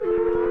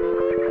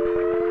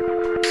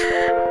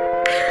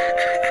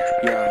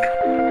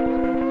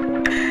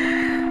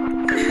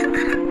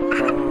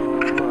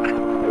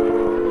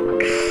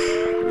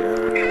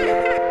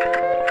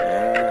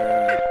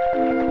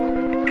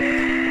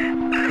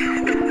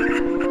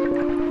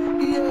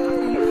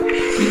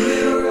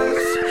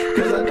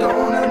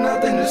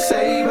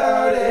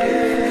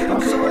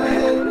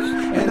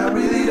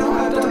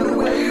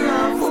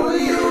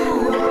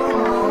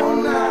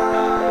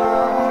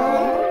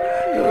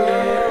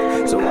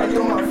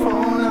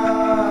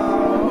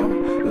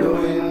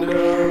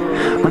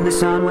When the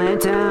sun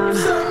went down,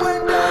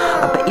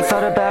 I bet you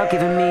thought about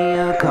giving me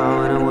a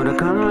call and I would've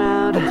come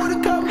around. And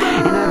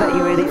I bet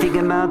you're really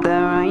thinking about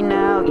that right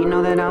now. You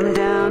know that I'm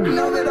down,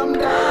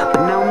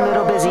 but now I'm a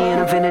little busy and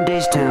I'm finna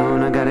ditch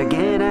town. I gotta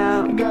get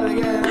out,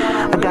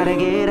 I gotta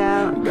get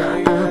out.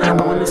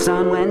 But when the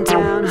sun went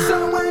down,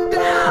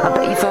 I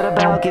bet you thought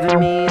about giving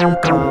me a